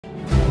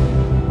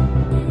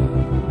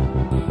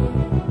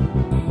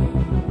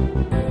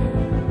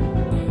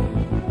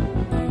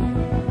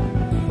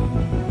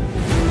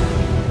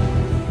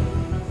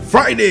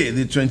Friday,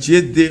 the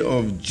 28th day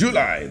of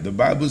July, the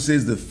Bible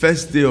says the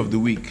first day of the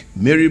week,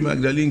 Mary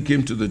Magdalene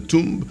came to the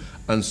tomb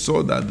and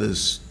saw that the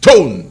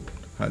stone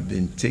had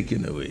been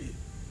taken away.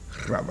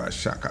 The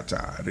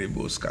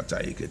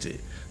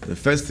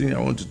first thing I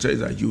want to tell you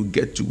is that you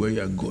get to where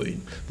you are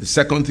going. The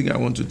second thing I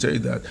want to tell you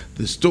is that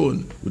the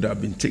stone would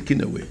have been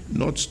taken away,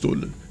 not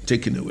stolen,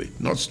 taken away,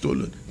 not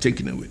stolen,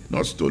 taken away,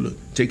 not stolen,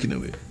 taken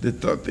away. The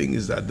third thing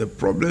is that the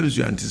problems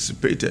you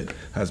anticipated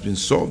has been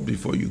solved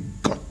before you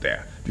got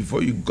there.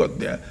 Before you got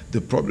there, the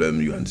problem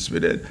you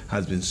anticipated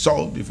has been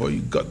solved before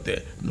you got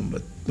there.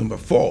 Number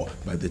four,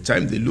 by the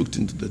time they looked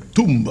into the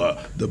tomb,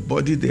 the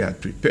body they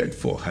had prepared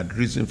for had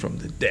risen from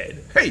the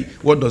dead. Hey,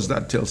 what does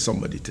that tell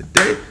somebody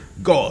today?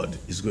 God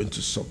is going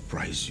to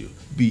surprise you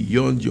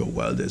beyond your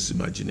wildest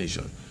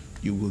imagination.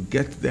 You will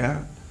get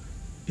there.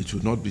 It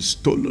will not be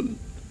stolen,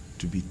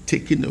 to be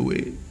taken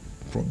away,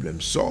 problem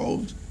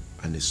solved,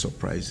 and a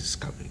surprise is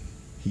coming.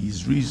 He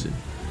is risen.